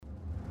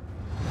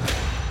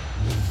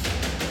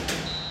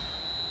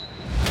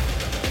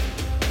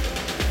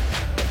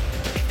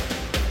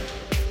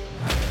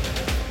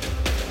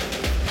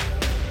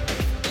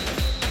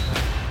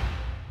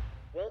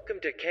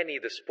Kenny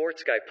the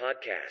Sports Guy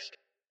podcast.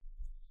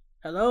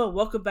 Hello, and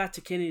welcome back to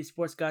Kenny the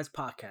Sports Guys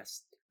podcast.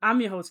 I'm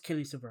your host,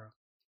 Kenny Severo.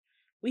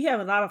 We have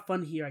a lot of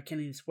fun here at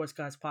Kenny the Sports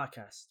Guys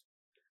podcast.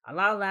 A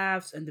lot of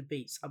laughs and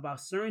debates about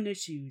certain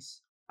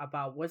issues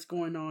about what's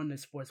going on in the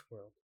sports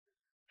world.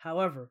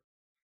 However,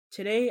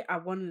 today I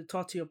wanted to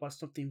talk to you about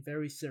something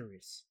very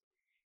serious,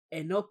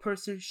 and no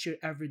person should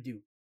ever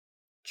do.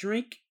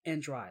 Drink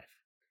and drive,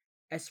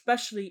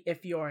 especially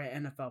if you are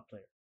an NFL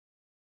player.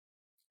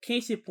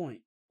 Case in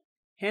point,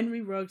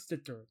 Henry Ruggs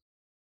III.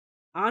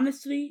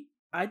 Honestly,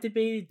 I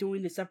debated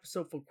doing this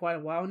episode for quite a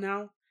while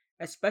now,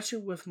 especially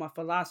with my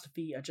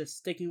philosophy of just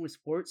sticking with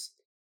sports,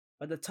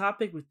 but the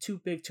topic was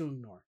too big to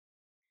ignore.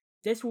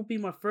 This will be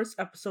my first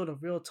episode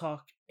of Real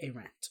Talk, a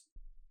rant.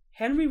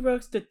 Henry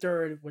Ruggs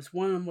III was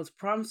one of the most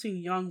promising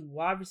young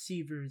wide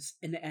receivers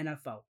in the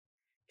NFL.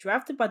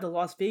 Drafted by the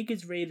Las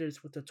Vegas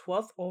Raiders with the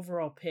 12th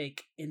overall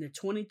pick in the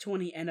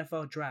 2020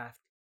 NFL Draft,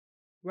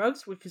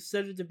 Ruggs was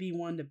considered to be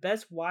one of the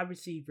best wide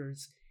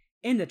receivers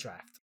in the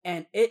draft,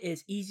 and it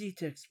is easy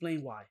to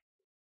explain why.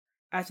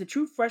 As a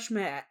true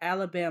freshman at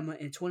Alabama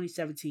in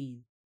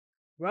 2017,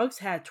 Ruggs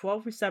had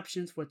 12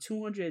 receptions for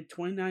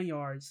 229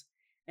 yards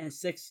and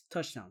 6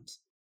 touchdowns.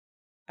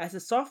 As a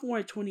sophomore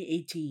in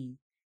 2018,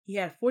 he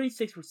had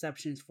 46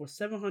 receptions for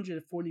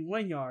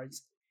 741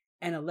 yards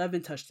and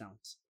 11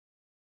 touchdowns.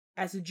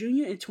 As a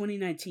junior in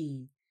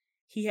 2019,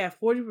 he had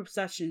 40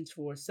 receptions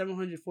for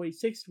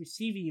 746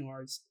 receiving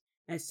yards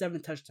and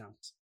 7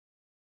 touchdowns.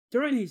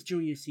 During his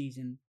junior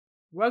season,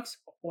 Ruggs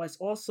was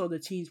also the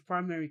team's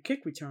primary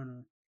kick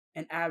returner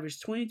and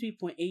averaged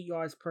 23.8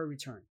 yards per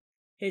return.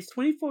 His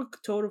 24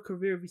 total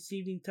career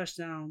receiving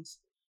touchdowns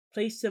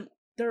placed him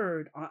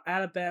third on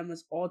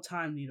Alabama's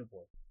all-time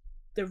leaderboard.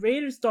 The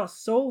Raiders thought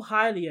so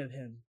highly of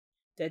him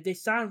that they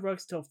signed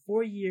Ruggs to a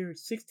 4-year,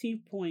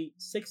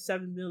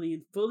 $16.67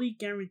 million fully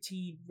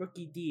guaranteed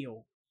rookie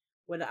deal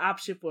with an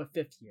option for a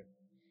 5th year.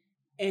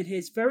 In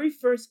his very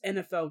first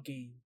NFL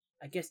game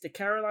against the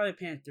Carolina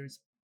Panthers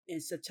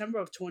in September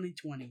of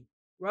 2020,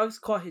 Ruggs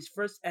caught his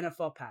first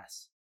NFL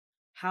pass.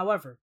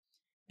 However,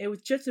 it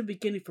was just the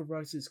beginning for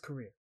Ruggs'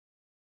 career.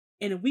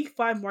 In a Week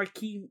 5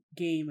 marquee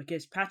game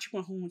against Patrick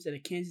Mahomes and the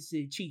Kansas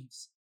City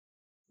Chiefs,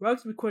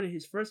 Ruggs recorded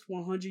his first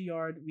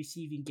 100-yard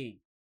receiving game,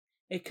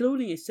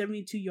 including a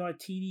 72-yard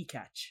TD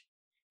catch,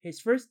 his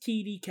first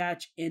TD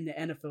catch in the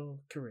NFL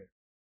career.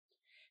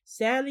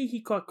 Sadly, he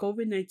caught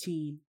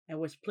COVID-19 and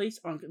was placed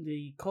on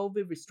the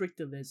COVID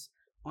restricted list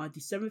on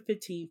December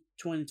 15,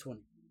 2020,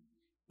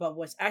 but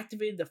was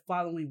activated the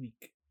following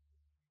week.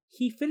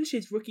 He finished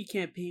his rookie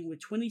campaign with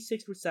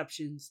 26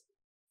 receptions,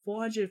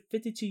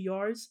 452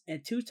 yards,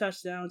 and 2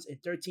 touchdowns in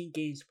 13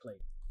 games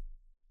played.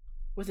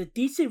 With a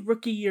decent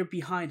rookie year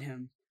behind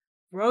him,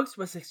 Ruggs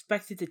was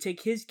expected to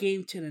take his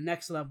game to the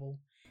next level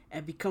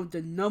and become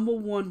the number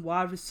 1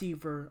 wide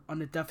receiver on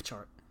the depth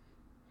chart.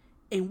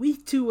 In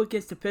Week 2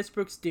 against the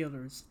Pittsburgh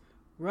Steelers,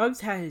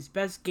 Ruggs had his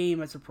best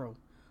game as a pro,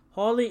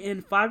 hauling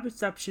in 5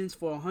 receptions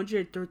for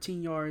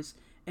 113 yards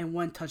and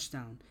 1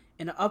 touchdown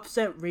in an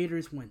upset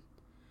Raiders win.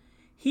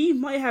 He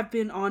might have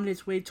been on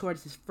his way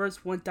towards his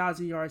first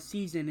 1,000-yard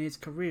season in his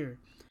career.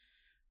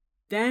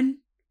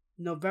 Then,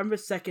 November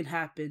 2nd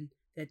happened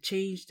that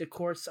changed the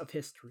course of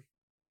history.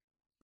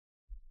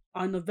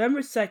 On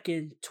November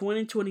 2nd,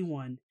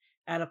 2021,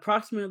 at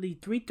approximately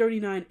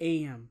 3:39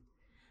 a.m.,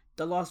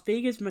 the Las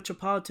Vegas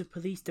Metropolitan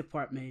Police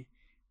Department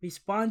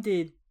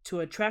responded to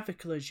a traffic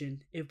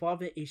collision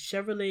involving a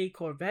Chevrolet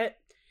Corvette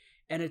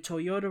and a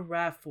Toyota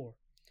RAV4.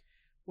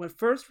 When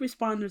first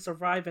responders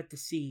arrived at the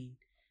scene,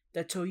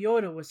 the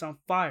Toyota was on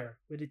fire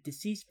with a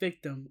deceased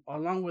victim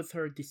along with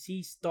her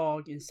deceased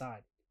dog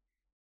inside.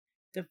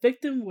 The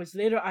victim was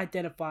later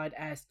identified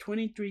as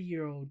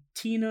 23-year-old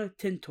Tina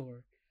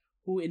Tintor,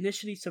 who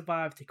initially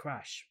survived the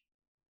crash.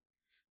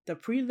 The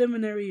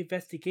preliminary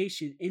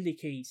investigation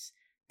indicates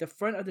the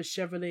front of the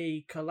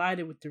Chevrolet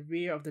collided with the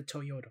rear of the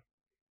Toyota.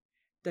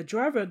 The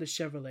driver of the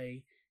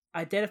Chevrolet,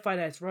 identified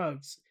as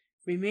Ruggs,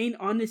 remained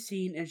on the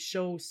scene and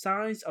showed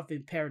signs of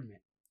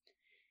impairment.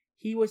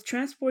 He was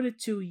transported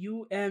to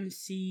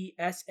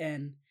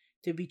UMCSN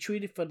to be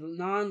treated for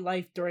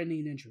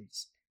non-life-threatening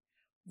injuries.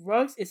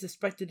 Ruggs is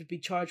suspected to be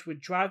charged with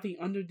driving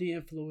under the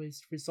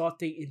influence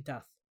resulting in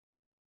death.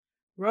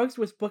 Ruggs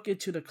was booked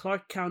into the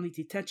Clark County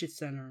Detention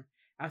Center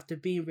after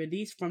being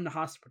released from the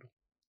hospital.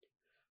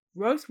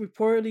 Ruggs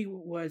reportedly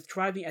was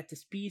driving at the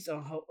speeds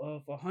of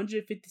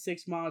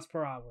 156 miles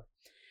per hour,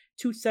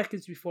 2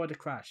 seconds before the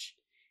crash,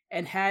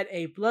 and had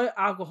a blood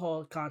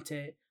alcohol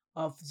content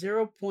of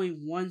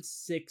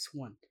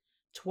 0.161,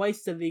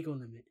 twice the legal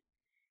limit.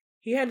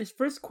 He had his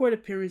first court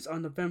appearance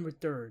on November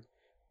 3rd,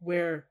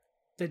 where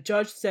the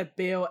judge set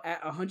bail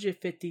at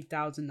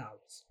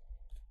 $150,000.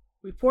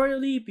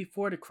 Reportedly,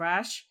 before the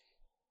crash,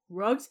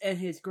 Ruggs and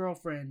his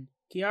girlfriend,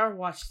 Kiara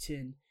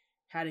Washington,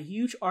 had a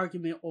huge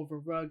argument over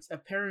Ruggs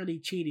apparently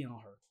cheating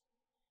on her.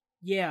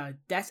 Yeah,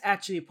 that's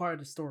actually a part of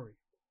the story.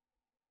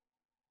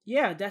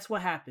 Yeah, that's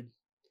what happened.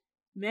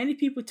 Many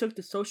people took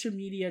to social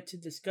media to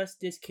discuss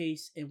this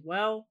case, and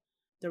well,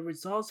 the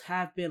results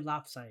have been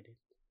lopsided.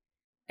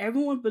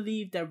 Everyone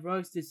believed that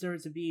Ruggs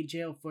deserves to be in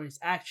jail for his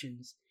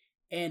actions,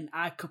 and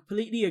I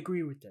completely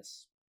agree with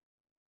this.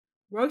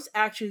 Ruggs'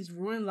 actions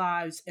ruined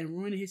lives and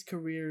ruined his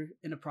career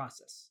in the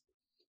process.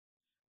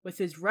 With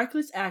his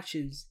reckless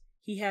actions,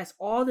 he has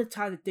all the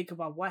time to think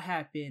about what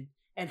happened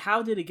and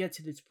how did it get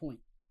to this point.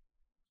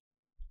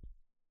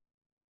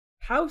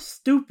 How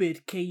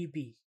stupid can you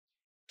be?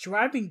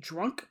 Driving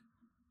drunk?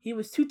 He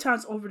was 2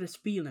 times over the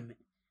speed limit.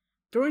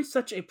 Throwing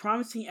such a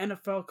promising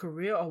NFL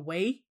career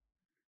away?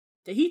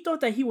 That he thought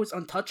that he was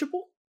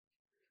untouchable?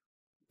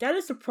 That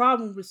is the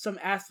problem with some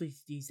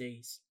athletes these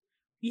days.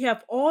 You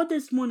have all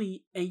this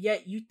money and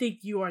yet you think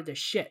you are the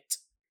shit.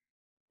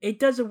 It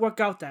doesn't work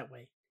out that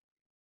way.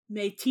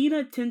 May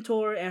Tina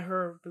Tintor and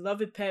her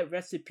beloved pet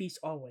rest in peace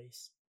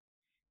always.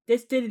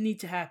 This didn't need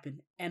to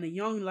happen, and a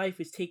young life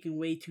is taken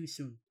way too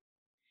soon.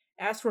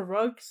 As for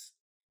Ruggs,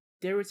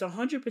 there is a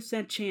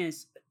 100%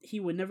 chance he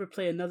would never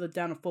play another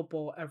down of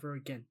football ever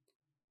again.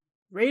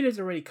 Raiders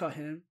already cut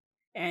him,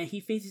 and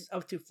he faces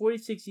up to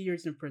 46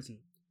 years in prison.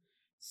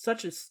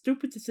 Such a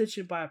stupid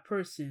decision by a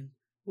person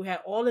who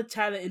had all the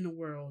talent in the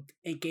world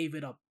and gave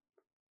it up.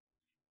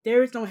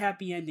 There is no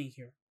happy ending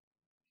here.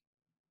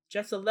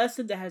 Just a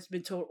lesson that has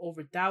been told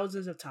over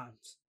thousands of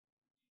times.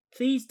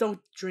 Please don't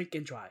drink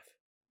and drive.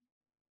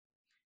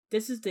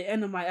 This is the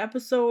end of my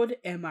episode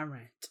and my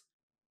rant.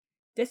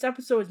 This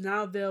episode is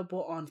now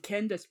available on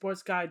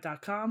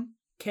kenthesportsguy.com,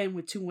 Ken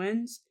with 2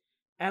 N's,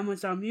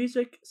 Amazon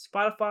Music,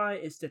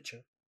 Spotify, and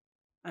Stitcher.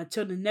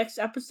 Until the next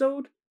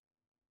episode,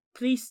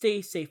 please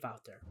stay safe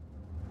out there.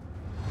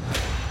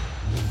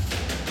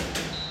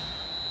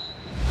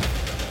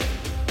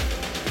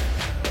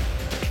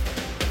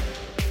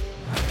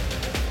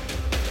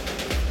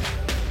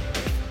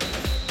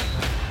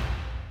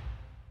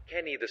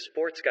 Kenny the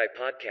Sports Guy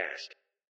Podcast.